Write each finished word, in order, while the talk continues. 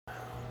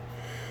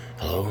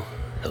Hello?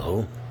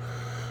 Hello?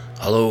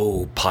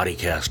 Hello,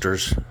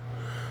 pottycasters.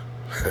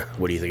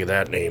 What do you think of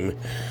that name?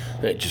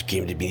 It just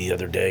came to me the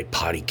other day,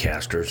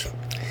 pottycasters.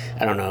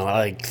 I don't know, I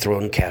like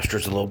throne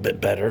casters a little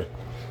bit better.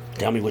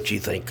 Tell me what you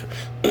think.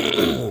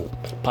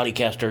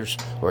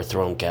 Pottycasters or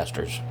throne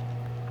casters?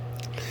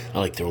 I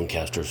like throne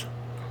casters.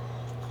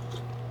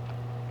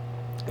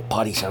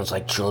 Potty sounds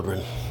like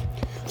children.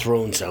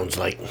 Throne sounds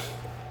like,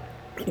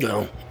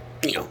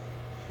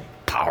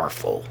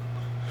 powerful.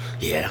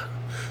 Yeah,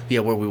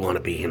 where we want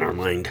to be in our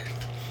mind.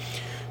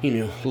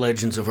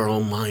 Legends of our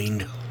own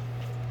mind.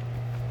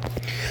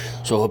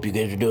 So I hope you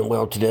guys are doing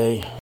well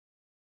today.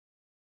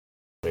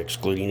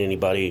 Excluding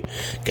anybody,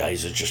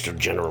 guys, is just a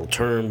general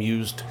term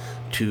used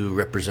to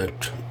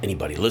represent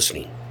anybody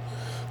listening.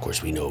 Of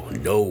course, we know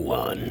no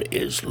one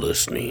is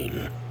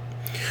listening.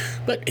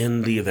 But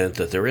in the event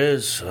that there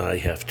is, I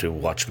have to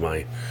watch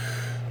my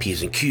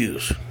P's and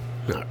Q's.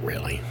 Not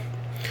really.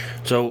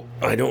 So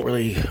I don't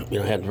really,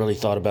 hadn't really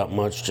thought about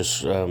much,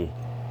 just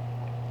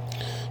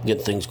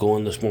getting things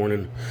going this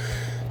morning.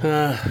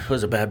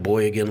 Was a bad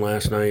boy again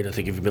last night. I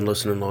think if you've been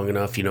listening long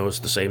enough, you know it's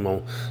the same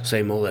old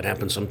that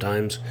happens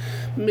sometimes.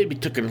 Maybe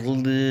took it a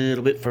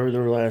little bit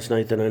further last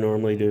night than I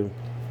normally do.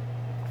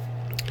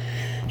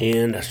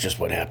 And that's just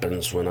what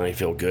happens when I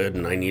feel good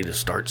and I need to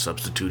start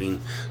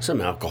substituting some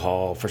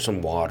alcohol for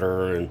some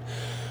water and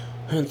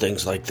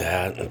things like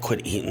that, and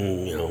quit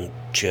eating,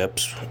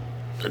 chips.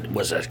 It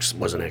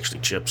wasn't actually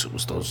chips. It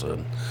was those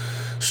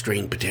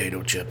string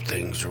potato chip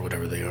things or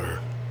whatever they are.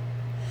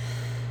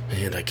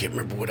 And I can't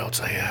remember what else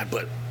I had,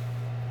 but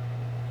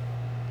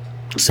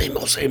same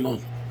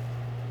old.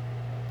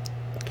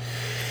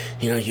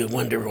 You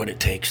wonder what it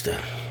takes to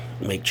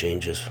make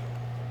changes.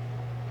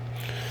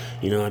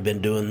 I've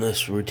been doing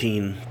this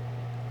routine,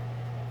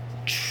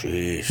 for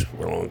a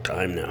long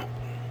time now.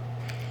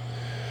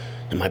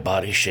 And my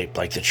body's shaped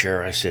like the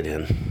chair I sit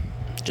in.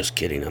 Just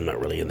kidding, I'm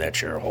not really in that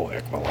chair a whole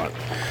heck of a lot.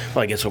 Well,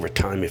 I guess over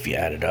time, if you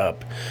add it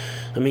up.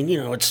 I mean,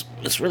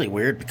 it's really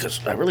weird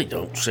because I really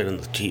don't sit in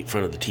the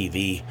front of the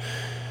TV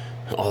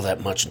all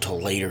that much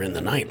until later in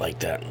the night like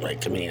that.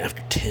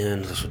 After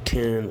 10, this was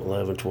 10,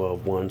 11,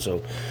 12, 1.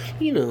 So,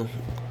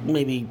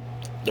 maybe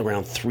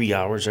around 3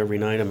 hours every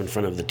night I'm in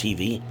front of the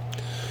TV.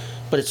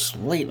 But it's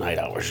late night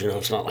hours,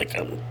 it's not like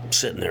I'm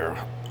sitting there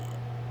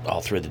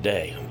all through the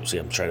day. See,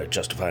 I'm trying to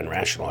justify and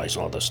rationalize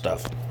all this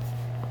stuff.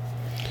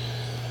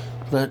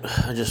 But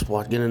I just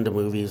get into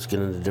movies, get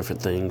into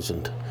different things,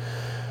 and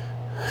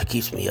it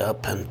keeps me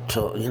up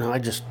until, I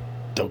just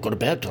don't go to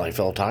bed till I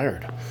feel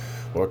tired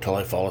or till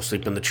I fall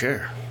asleep in the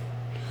chair.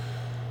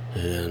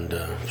 And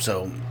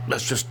so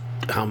that's just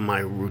how my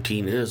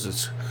routine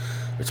is.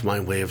 It's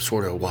my way of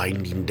sort of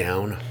winding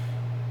down.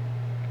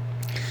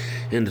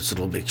 And it's a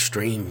little bit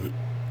extreme.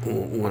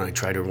 When I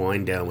try to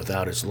wind down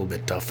without, it's a little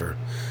bit tougher.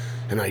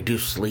 And I do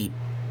sleep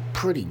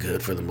pretty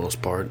good for the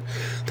most part.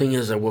 Thing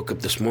is, I woke up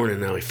this morning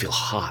and now I feel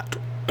hot.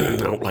 I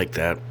don't like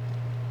that.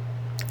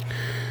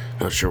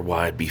 Not sure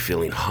why I'd be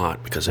feeling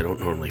hot, because I don't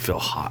normally feel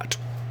hot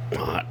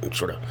and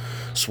sort of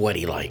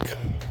sweaty like.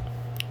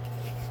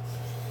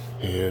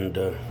 And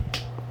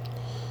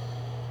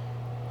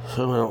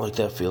so I don't like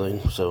that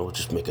feeling, so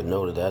just make a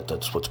note of that.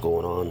 That's what's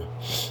going on.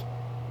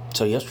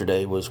 So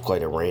yesterday was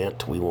quite a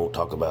rant. We won't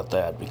talk about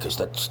that because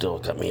that still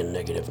got me in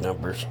negative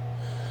numbers.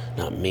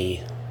 Not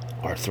me,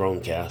 our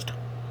throne cast.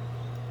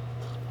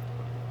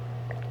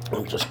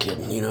 I'm just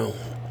kidding,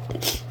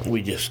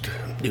 We just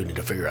do need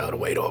to figure out a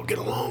way to all get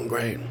along,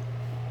 right?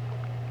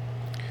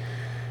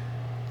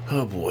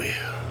 Oh boy.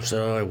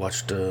 So I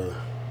watched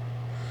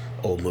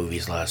old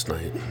movies last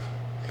night.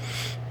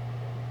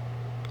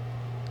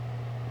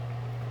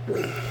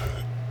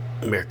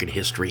 American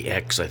History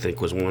X, I think,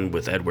 was one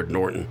with Edward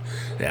Norton.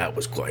 That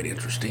was quite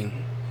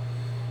interesting.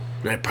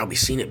 And I'd probably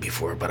seen it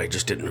before, but I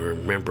just didn't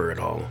remember it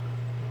all.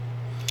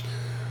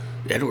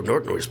 Edward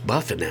Norton was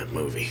buff in that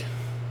movie.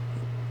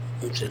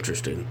 It was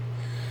interesting.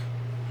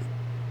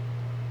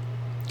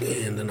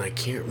 And then I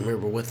can't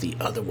remember what the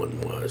other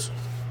one was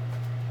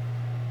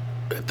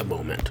at the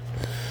moment.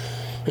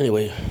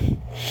 Anyway,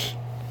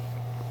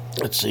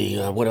 let's see,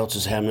 what else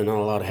is happening? Not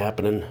a lot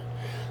happening.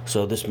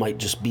 So this might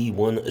just be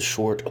one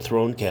short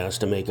throne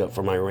cast to make up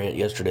for my rant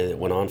yesterday that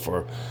went on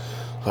for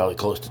probably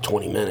close to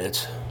 20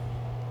 minutes.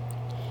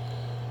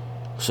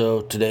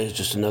 So today is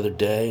just another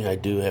day. I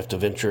do have to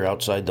venture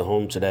outside the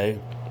home today.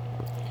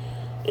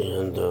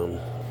 And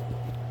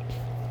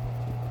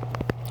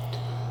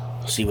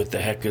see what the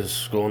heck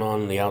is going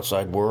on in the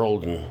outside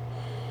world, and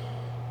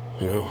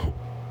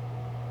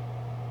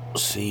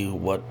see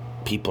what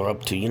people are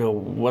up to.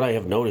 What I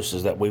have noticed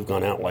is that we've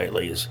gone out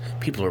lately is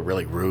people are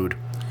really rude.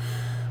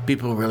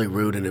 People are really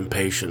rude and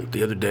impatient.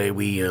 The other day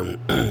we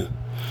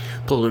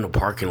pulled in a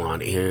parking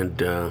lot,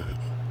 and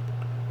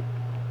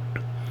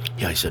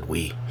I said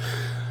we.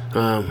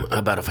 How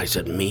about if I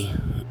said me?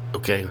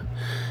 Okay.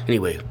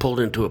 Anyway, pulled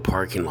into a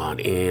parking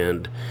lot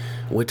and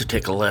went to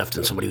take a left,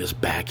 and somebody was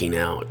backing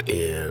out,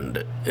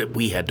 and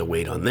we had to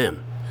wait on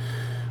them.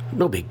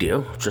 No big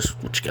deal.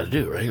 Just what you got to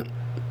do, right?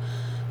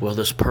 Well,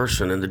 this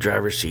person in the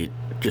driver's seat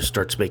just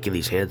starts making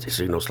these hand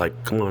signals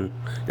like, come on,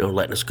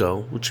 letting us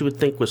go, which you would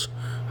think was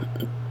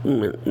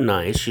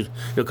nice,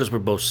 because we're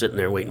both sitting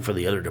there waiting for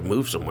the other to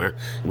move somewhere.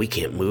 We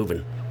can't move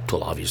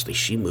until obviously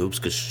she moves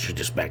because she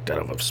just backed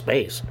out of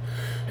space.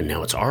 And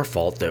now it's our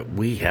fault that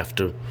we have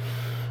to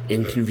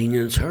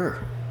inconvenience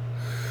her.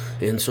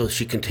 And so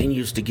she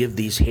continues to give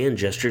these hand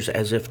gestures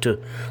as if to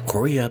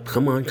hurry up,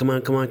 come on,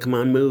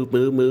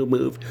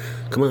 move.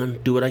 Come on,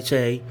 do what I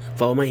say,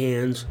 follow my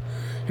hands.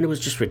 And it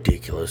was just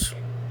ridiculous.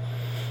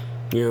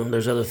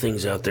 There's other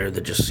things out there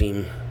that just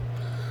seem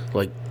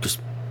like just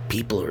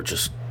people are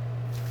just...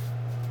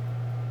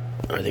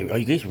 Are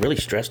you guys really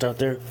stressed out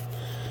there?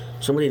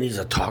 Somebody needs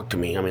to talk to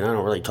me. I mean, I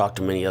don't really talk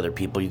to many other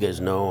people. You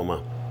guys know I'm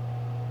a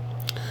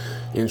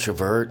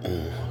introvert,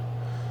 and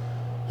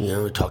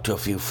talk to a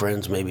few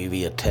friends maybe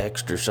via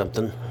text or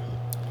something,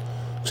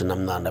 which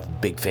I'm not a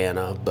big fan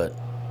of, but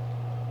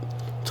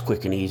it's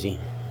quick and easy.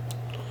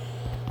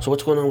 So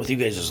what's going on with you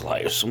guys'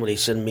 lives? Somebody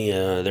send me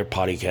their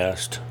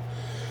podcast.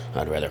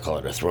 I'd rather call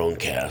it a throne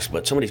cast,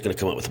 but somebody's going to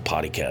come up with a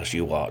podcast.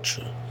 You watch.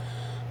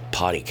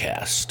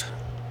 Podcast.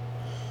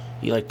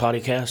 You like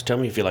podcast? Tell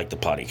me if you like the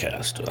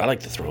podcast. I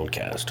like the throne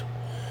cast.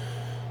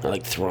 I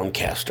like throne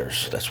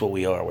casters. That's what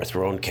we are. We're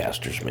throne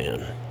casters,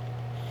 man.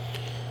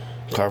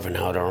 Carving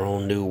out our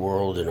own new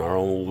world in our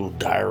own little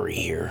diary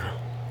here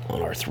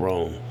on our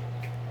throne.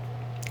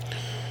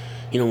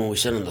 When we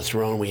sit on the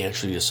throne, we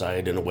actually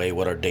decide in a way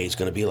what our day's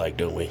going to be like,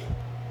 don't we?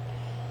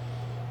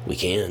 We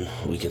can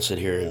sit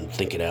here and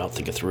think it out,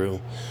 think it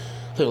through.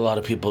 I think a lot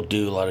of people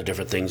do a lot of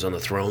different things on the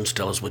thrones.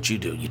 Tell us what you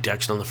do. You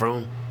text on the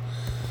throne?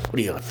 What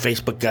are you, a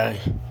Facebook guy?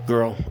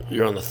 Girl,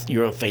 you're on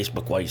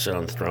Facebook while you sit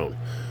on the throne.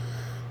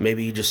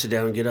 Maybe you just sit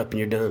down and get up and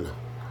you're done.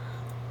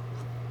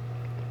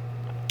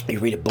 You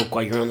read a book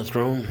while you're on the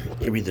throne.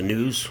 You read the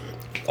news,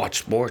 watch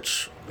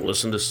sports,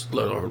 listen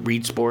to or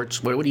read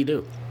sports. What do you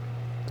do?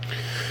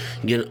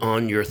 Get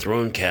on your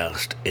throne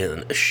cast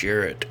and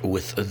share it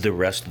with the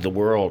rest of the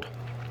world.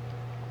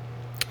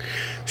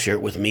 Share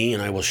it with me,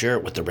 and I will share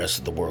it with the rest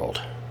of the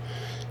world.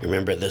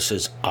 Remember, this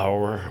is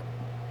our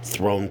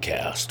throne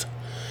cast.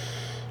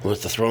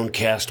 With the throne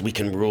cast, we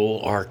can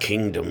rule our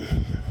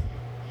kingdom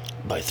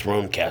by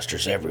throne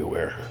casters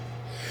everywhere.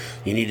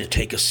 You need to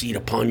take a seat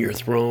upon your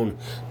throne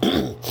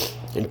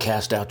and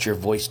cast out your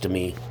voice to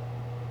me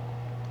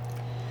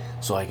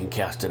so I can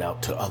cast it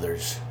out to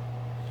others.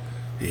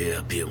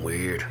 Yeah, being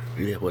weird.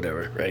 Yeah,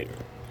 whatever, right?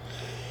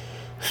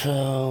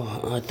 So,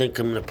 I think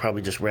I'm going to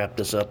probably just wrap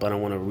this up. I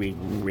don't want to be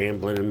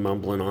rambling and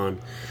mumbling on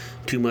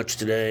too much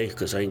today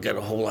because I ain't got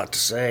a whole lot to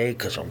say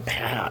because I'm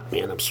hot,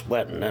 man. I'm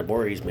sweating. That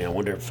worries me. I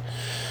wonder if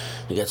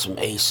you got some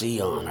AC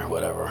on or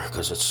whatever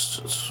because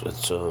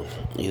it's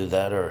either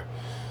that or...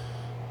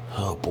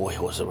 Oh boy,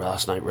 was it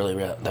last night really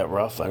that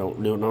rough? I don't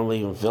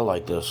normally even feel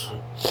like this.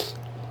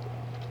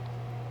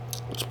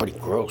 It's pretty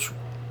gross.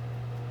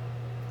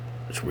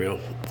 It's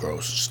real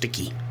gross.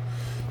 Sticky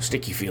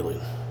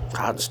feeling.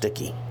 Hot and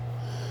sticky.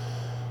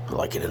 I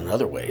like it in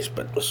other ways,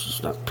 but this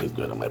is not too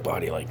good on my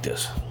body like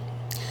this.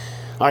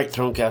 Alright,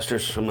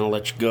 Thronecasters, I'm going to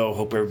let you go.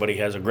 Hope everybody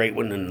has a great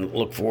one and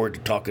look forward to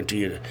talking to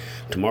you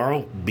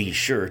tomorrow. Be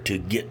sure to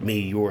get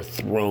me your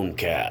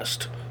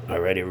Thronecast.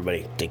 Alright,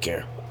 everybody, take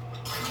care.